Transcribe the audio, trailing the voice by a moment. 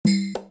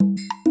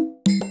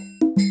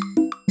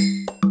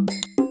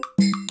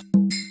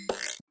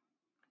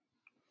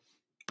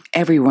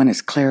Everyone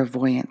is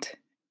clairvoyant.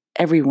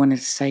 Everyone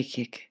is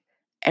psychic.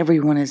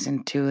 Everyone is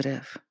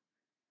intuitive.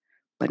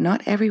 But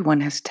not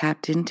everyone has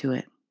tapped into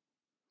it.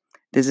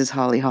 This is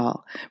Holly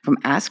Hall from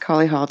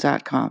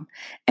AskHollyHall.com.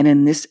 And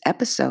in this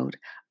episode,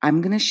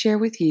 I'm going to share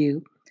with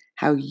you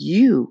how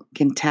you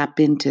can tap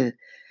into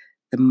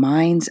the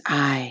mind's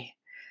eye,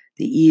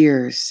 the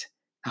ears,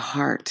 the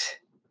heart,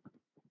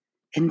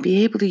 and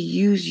be able to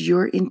use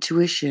your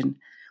intuition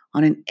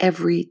on an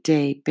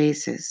everyday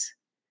basis.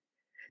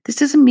 This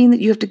doesn't mean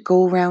that you have to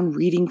go around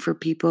reading for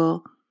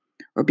people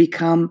or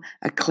become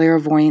a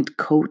clairvoyant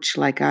coach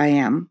like I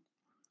am,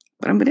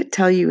 but I'm going to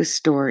tell you a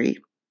story.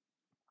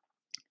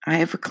 I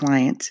have a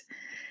client,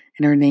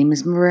 and her name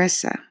is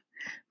Marissa.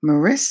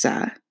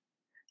 Marissa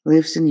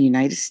lives in the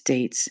United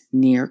States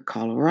near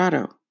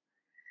Colorado.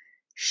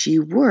 She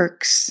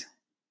works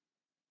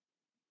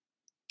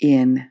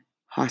in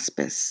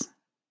hospice.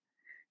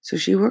 So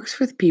she works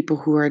with people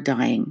who are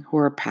dying, who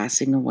are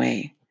passing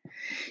away.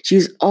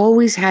 She's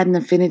always had an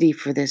affinity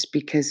for this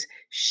because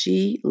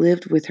she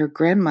lived with her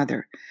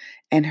grandmother,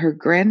 and her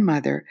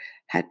grandmother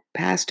had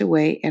passed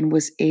away and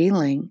was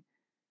ailing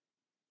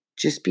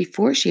just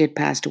before she had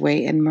passed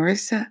away, and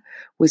Marissa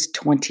was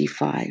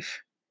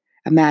 25.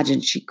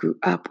 Imagine, she grew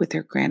up with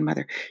her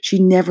grandmother. She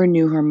never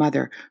knew her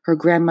mother. Her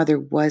grandmother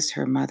was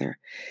her mother.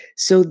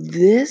 So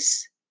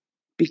this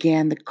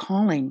began the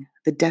calling,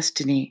 the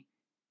destiny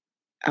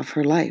of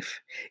her life.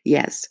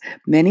 Yes,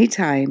 many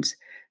times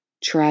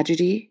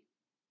tragedy,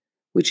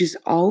 which is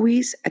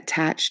always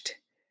attached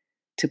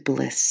to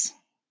bliss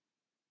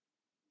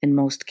in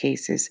most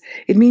cases.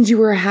 It means you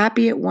were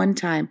happy at one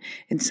time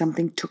and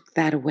something took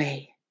that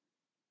away,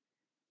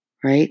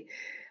 right?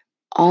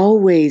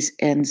 Always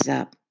ends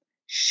up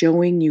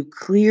showing you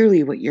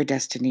clearly what your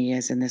destiny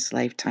is in this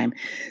lifetime.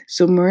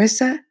 So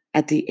Marissa,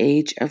 at the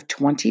age of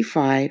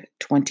 25,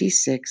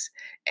 26,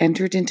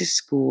 entered into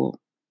school,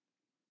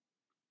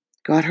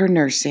 got her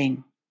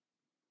nursing,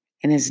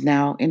 and is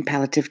now in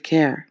palliative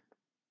care.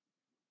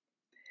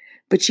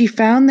 But she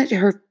found that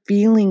her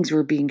feelings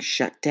were being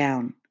shut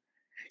down.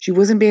 She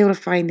wasn't able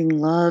to find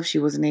love. She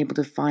wasn't able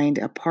to find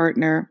a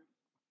partner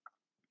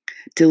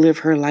to live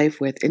her life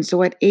with. And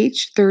so at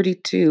age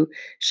 32,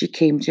 she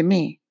came to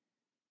me.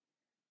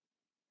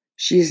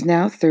 She is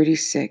now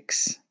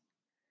 36.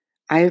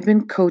 I have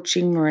been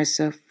coaching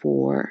Marissa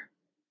for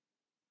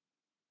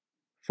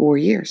 4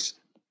 years.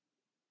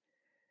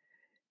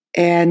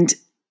 And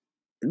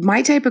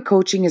my type of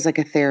coaching is like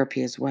a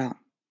therapy as well.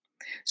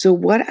 So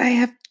what I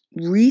have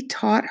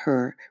retaught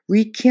her,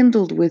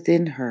 rekindled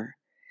within her,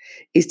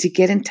 is to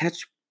get in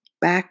touch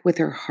back with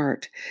her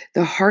heart,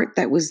 the heart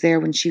that was there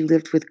when she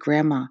lived with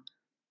grandma,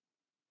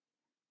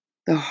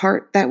 the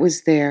heart that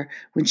was there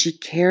when she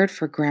cared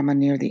for grandma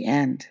near the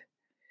end,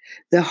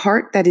 the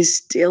heart that is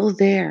still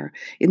there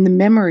in the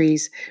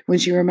memories when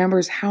she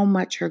remembers how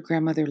much her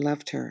grandmother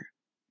loved her.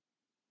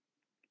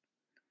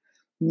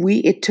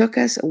 It took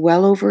us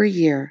well over a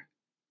year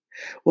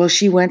while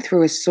she went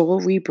through a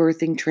soul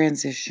rebirthing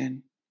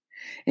transition,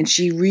 and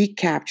she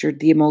recaptured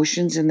the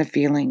emotions and the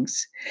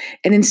feelings.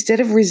 And instead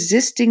of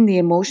resisting the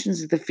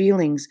emotions of the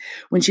feelings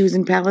when she was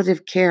in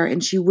palliative care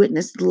and she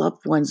witnessed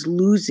loved ones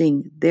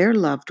losing their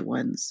loved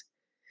ones,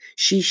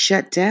 she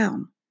shut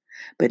down.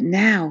 But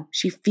now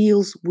she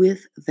feels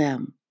with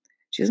them.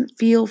 She doesn't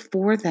feel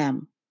for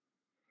them.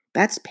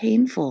 That's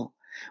painful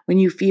when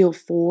you feel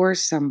for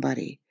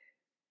somebody.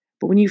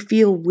 But when you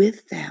feel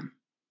with them,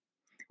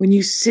 when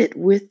you sit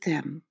with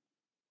them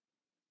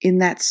in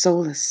that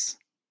solace,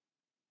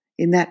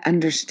 in that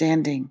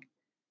understanding,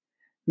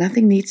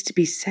 nothing needs to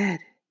be said.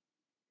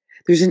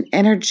 There's an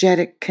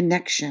energetic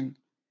connection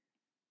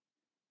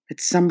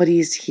that somebody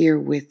is here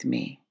with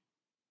me.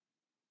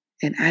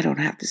 And I don't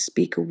have to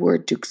speak a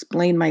word to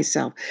explain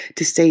myself,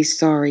 to say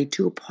sorry,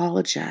 to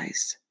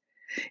apologize.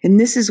 And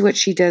this is what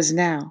she does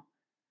now.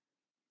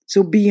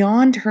 So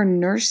beyond her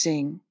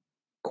nursing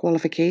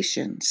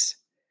qualifications,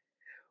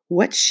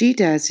 what she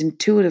does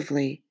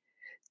intuitively,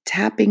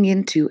 tapping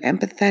into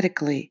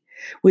empathetically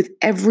with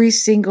every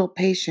single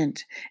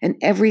patient and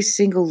every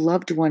single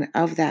loved one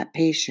of that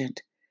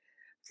patient,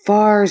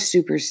 far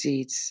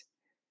supersedes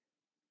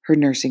her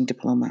nursing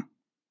diploma.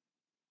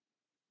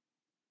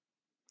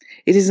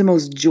 It is the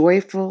most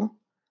joyful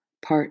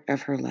part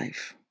of her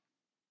life.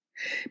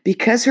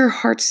 Because her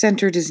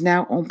heart-centered is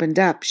now opened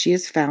up, she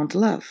has found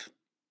love.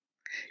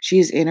 She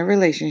is in a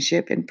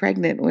relationship and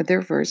pregnant with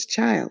her first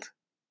child.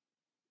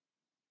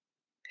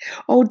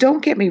 Oh,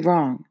 don't get me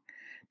wrong.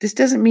 This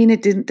doesn't mean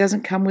it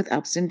doesn't come with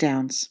ups and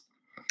downs.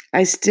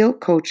 I still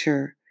coach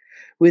her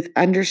with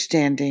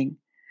understanding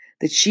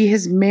that she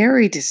has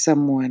married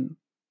someone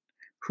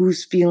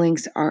whose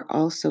feelings are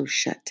also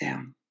shut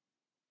down.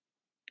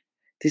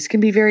 This can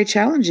be very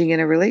challenging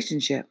in a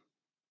relationship.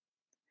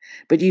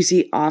 But you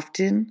see,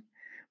 often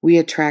we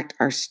attract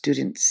our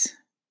students.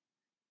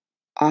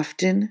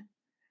 Often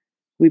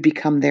we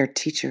become their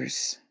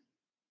teachers.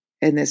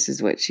 And this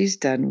is what she's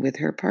done with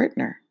her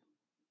partner.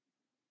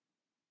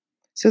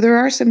 So there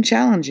are some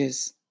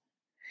challenges,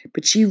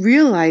 but she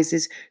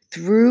realizes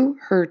through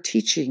her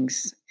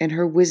teachings and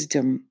her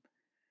wisdom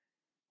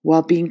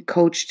while being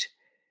coached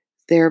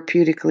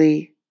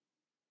therapeutically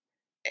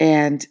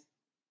and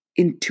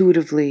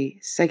intuitively,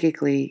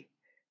 psychically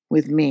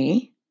with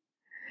me,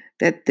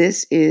 that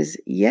this is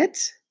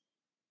yet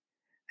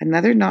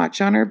another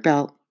notch on her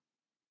belt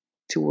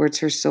towards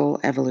her soul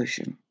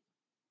evolution.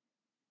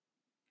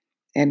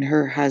 And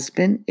her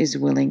husband is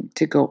willing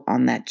to go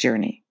on that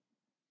journey.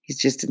 He's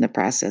just in the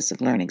process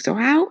of learning. So,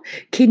 how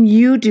can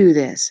you do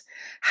this?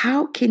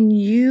 How can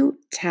you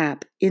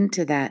tap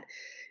into that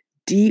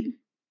deep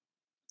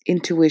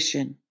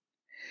intuition?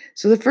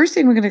 So, the first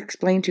thing we're going to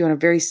explain to you on a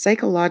very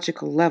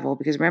psychological level,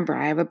 because remember,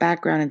 I have a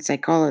background in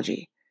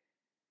psychology.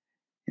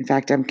 In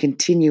fact, I'm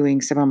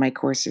continuing some of my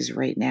courses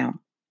right now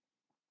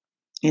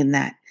in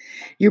that.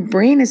 Your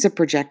brain is a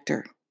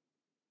projector.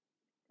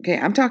 Okay,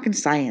 I'm talking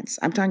science,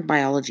 I'm talking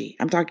biology,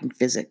 I'm talking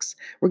physics.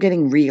 We're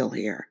getting real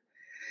here.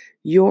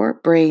 Your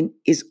brain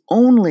is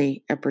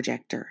only a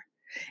projector.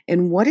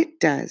 And what it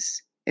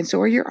does, and so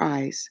are your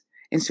eyes,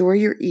 and so are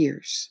your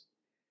ears.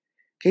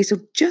 Okay, so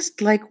just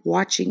like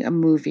watching a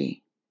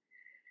movie,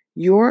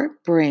 your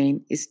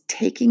brain is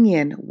taking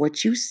in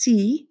what you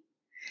see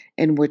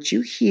and what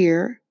you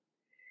hear.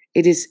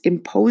 It is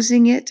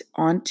imposing it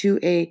onto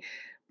a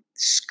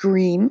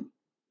screen,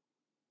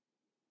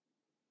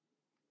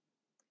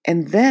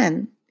 and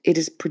then it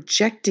is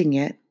projecting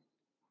it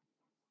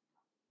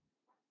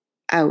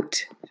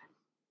out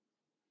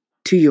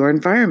to your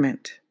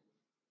environment.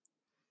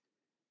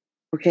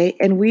 Okay,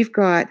 and we've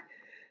got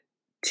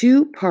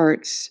two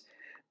parts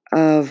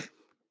of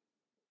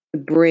the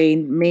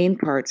brain, main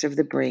parts of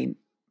the brain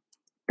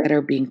that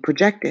are being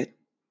projected.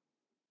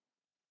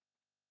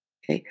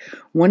 Okay,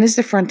 one is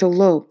the frontal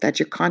lobe, that's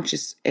your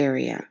conscious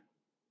area.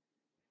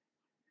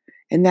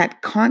 And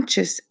that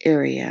conscious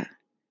area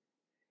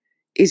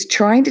is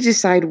trying to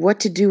decide what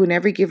to do in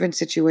every given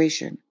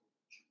situation.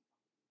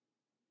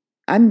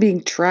 I'm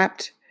being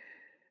trapped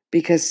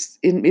because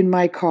in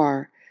my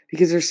car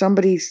because there's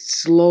somebody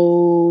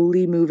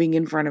slowly moving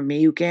in front of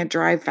me who can't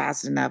drive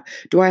fast enough.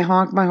 Do I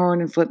honk my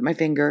horn and flip my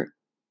finger?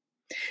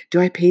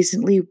 Do I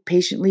patiently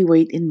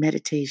wait in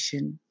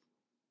meditation?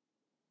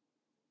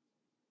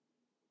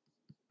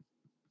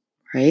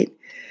 Right?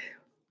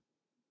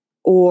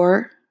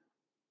 Or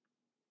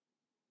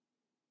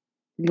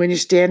when you're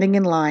standing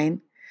in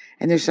line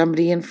and there's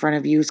somebody in front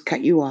of you who's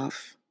cut you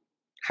off,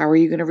 how are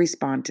you going to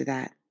respond to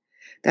that?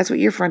 That's what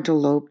your frontal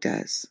lobe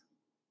does.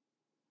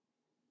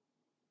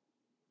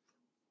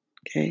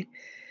 Okay.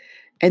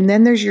 And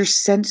then there's your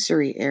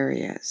sensory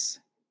areas.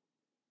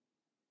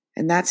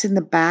 And that's in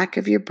the back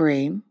of your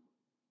brain.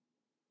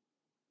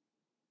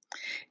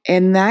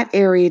 And that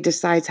area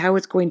decides how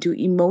it's going to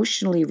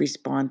emotionally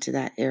respond to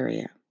that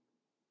area.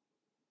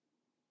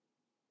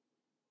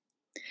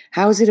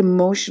 How is it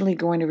emotionally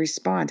going to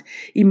respond?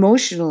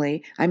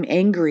 Emotionally, I'm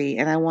angry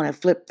and I want to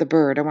flip the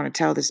bird. I want to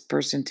tell this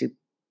person to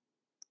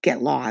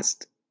get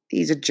lost.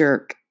 He's a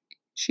jerk.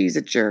 She's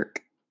a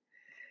jerk.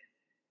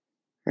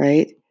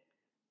 Right?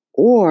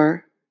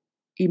 Or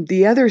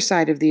the other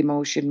side of the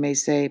emotion may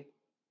say,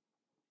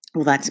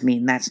 well, that's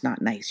mean. That's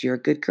not nice. You're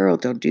a good girl.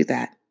 Don't do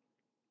that.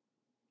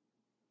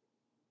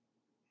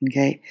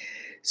 Okay.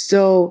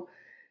 So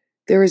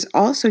there is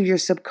also your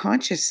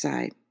subconscious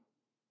side.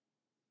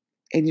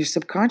 And your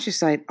subconscious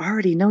side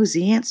already knows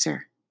the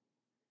answer.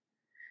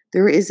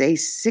 There is a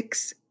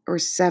 6 or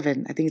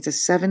 7, I think it's a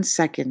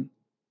 7-second.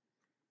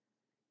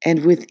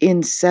 And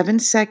within 7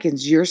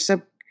 seconds, your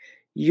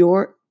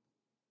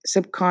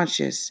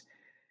subconscious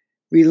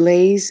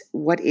relays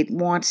what it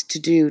wants to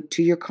do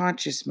to your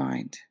conscious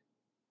mind.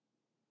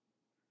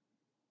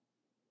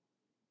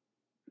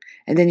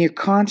 And then your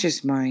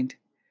conscious mind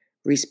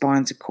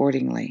responds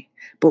accordingly.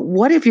 But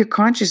what if your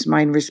conscious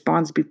mind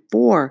responds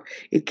before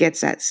it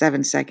gets that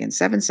 7 seconds?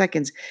 7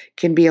 seconds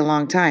can be a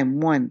long time.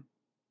 1,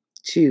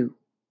 2,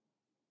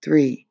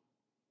 3,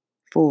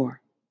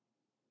 4,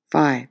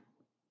 5,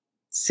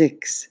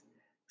 6,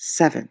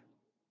 7.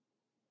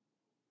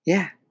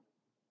 Yeah.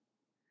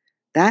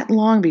 That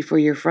long before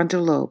your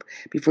frontal lobe,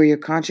 before your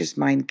conscious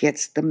mind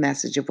gets the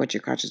message of what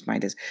your conscious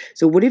mind is.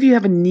 So, what if you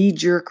have a knee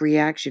jerk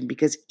reaction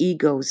because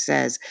ego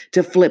says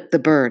to flip the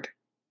bird?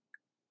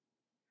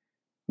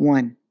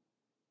 1,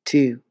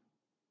 2,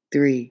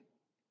 3,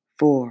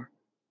 4,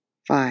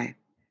 5,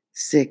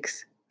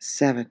 6,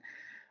 7.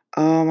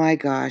 Oh my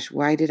gosh,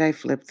 why did I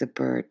flip the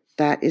bird?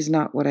 That is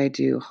not what I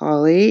do.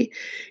 Holly,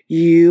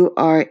 you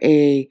are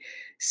a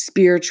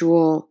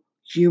spiritual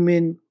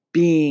human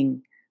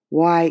being.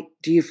 Why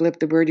do you flip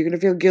the bird? You're going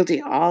to feel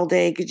guilty all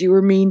day because you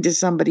were mean to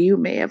somebody who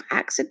may have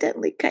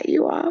accidentally cut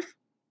you off.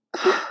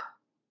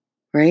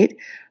 Right?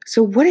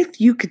 So, what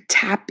if you could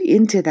tap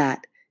into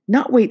that?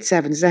 Not wait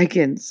 7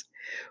 seconds.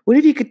 What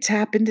if you could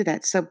tap into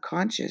that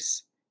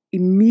subconscious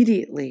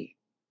immediately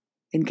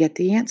and get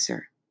the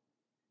answer?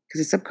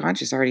 Because the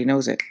subconscious already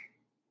knows it.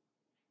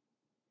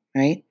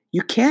 Right?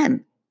 You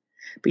can,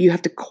 but you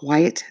have to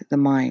quiet the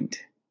mind.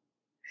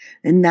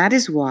 And that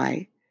is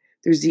why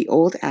there's the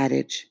old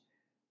adage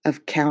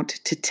of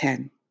count to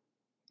 10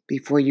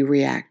 before you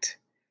react.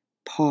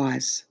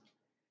 Pause,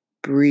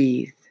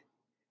 breathe,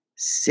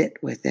 sit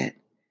with it,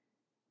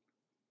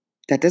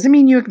 That doesn't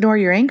mean you ignore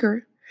your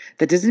anger.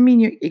 That doesn't mean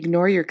you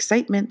ignore your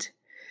excitement.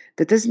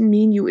 That doesn't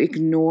mean you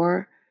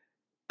ignore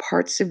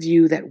parts of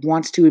you that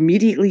wants to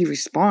immediately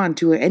respond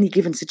to any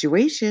given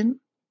situation,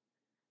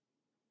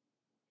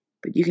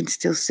 but you can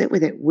still sit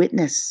with it,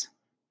 witness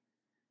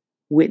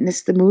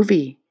the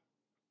movie,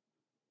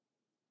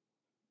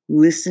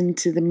 listen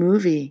to the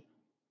movie,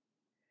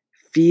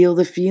 feel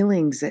the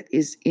feelings that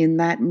is in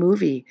that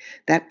movie,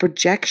 that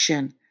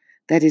projection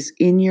that is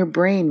in your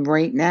brain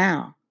right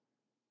now.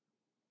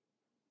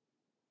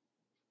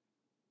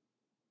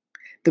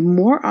 The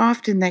more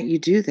often that you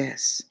do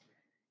this,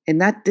 and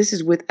that this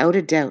is without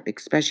a doubt,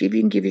 especially if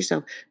you can give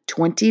yourself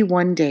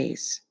 21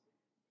 days.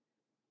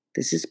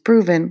 This is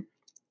proven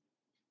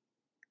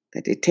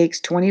that it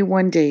takes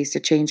 21 days to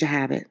change a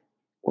habit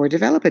or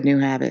develop a new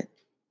habit.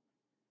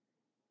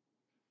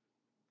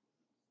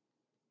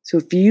 So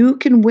if you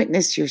can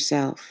witness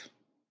yourself,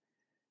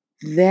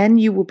 then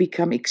you will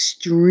become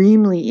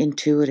extremely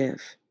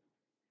intuitive.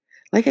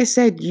 Like I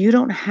said, you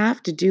don't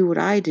have to do what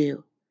I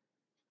do,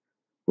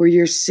 where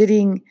you're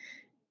sitting.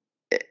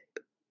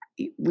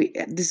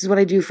 This is what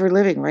I do for a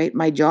living, right?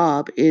 My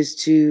job is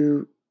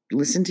to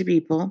listen to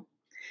people,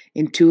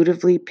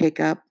 intuitively pick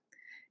up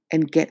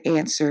and get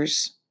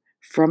answers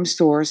from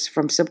source,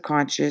 from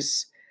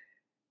subconscious,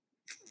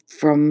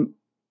 from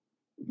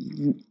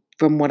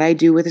from what I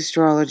do with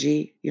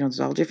astrology. There's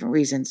all different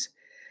reasons.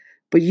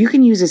 But you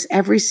can use this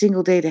every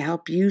single day to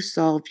help you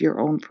solve your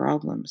own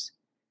problems,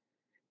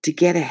 to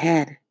get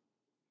ahead,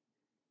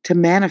 to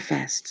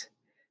manifest,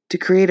 to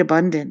create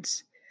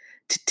abundance,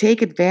 to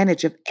take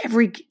advantage of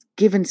every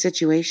given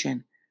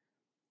situation.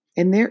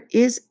 And there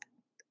is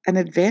an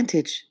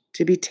advantage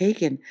to be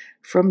taken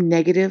from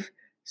negative,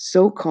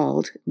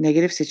 so-called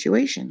negative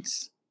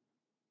situations.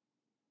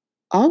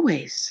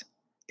 Always.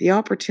 The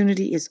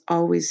opportunity is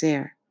always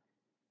there.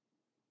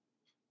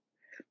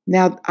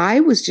 Now,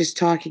 I was just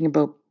talking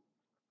about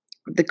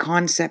the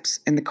concepts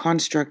and the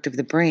construct of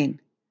the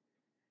brain,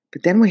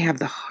 but then we have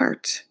the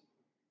heart.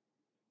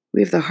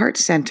 We have the heart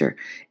center.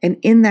 And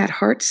in that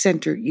heart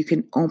center, you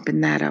can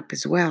open that up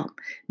as well.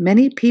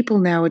 Many people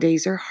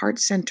nowadays, their heart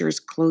center is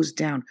closed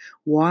down.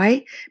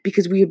 Why?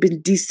 Because we have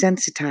been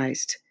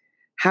desensitized.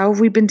 How have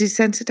we been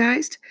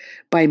desensitized?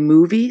 By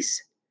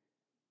movies,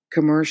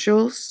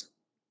 commercials,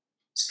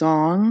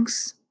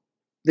 songs,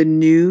 the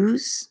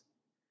news.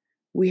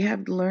 We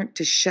have learned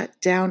to shut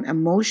down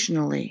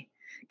emotionally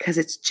because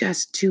it's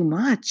just too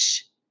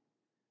much.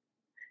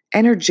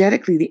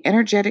 Energetically, the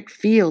energetic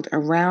field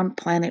around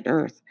planet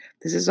Earth.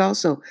 This is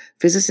also,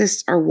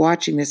 physicists are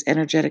watching this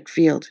energetic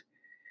field.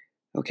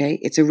 Okay,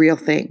 it's a real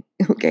thing.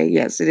 Okay,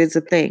 yes, it is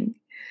a thing.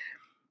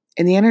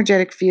 And the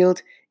energetic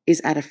field is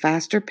at a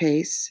faster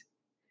pace,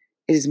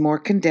 it is more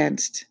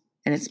condensed,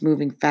 and it's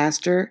moving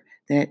faster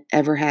than it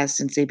ever has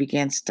since they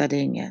began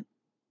studying it.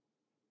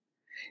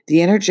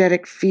 The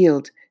energetic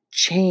field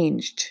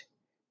changed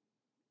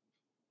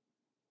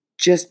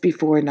just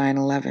before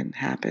 9/11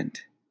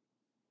 happened.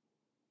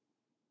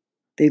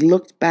 They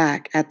looked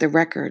back at the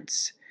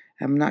records.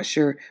 I'm not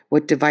sure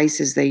what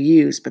devices they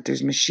use, but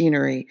there's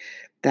machinery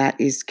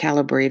that is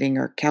calibrating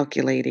or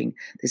calculating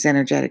this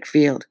energetic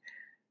field.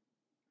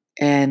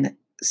 And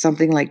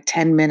something like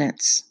 10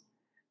 minutes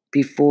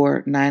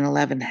before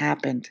 9/11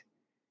 happened,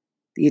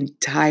 the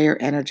entire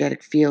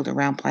energetic field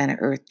around planet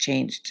Earth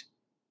changed.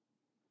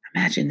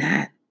 Imagine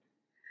that.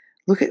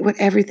 Look at what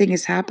everything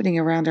is happening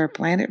around our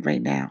planet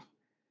right now.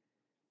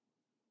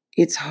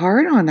 It's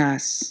hard on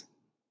us,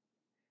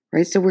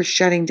 right? So we're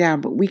shutting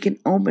down, but we can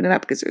open it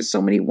up because there's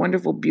so many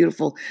wonderful,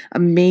 beautiful,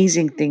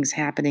 amazing things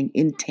happening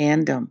in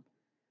tandem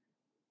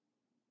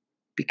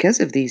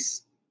because of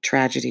these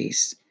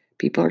tragedies.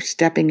 People are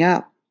stepping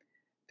up.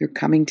 They're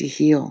coming to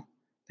heal.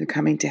 They're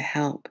coming to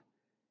help.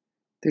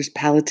 There's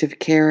palliative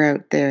care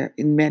out there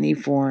in many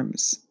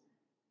forms.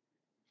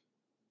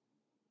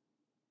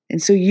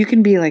 And so you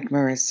can be like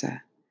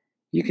Marissa.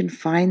 You can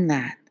find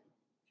that.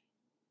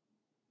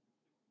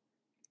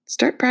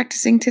 Start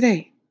practicing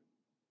today.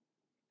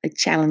 I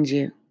challenge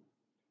you.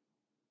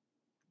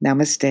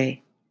 Namaste.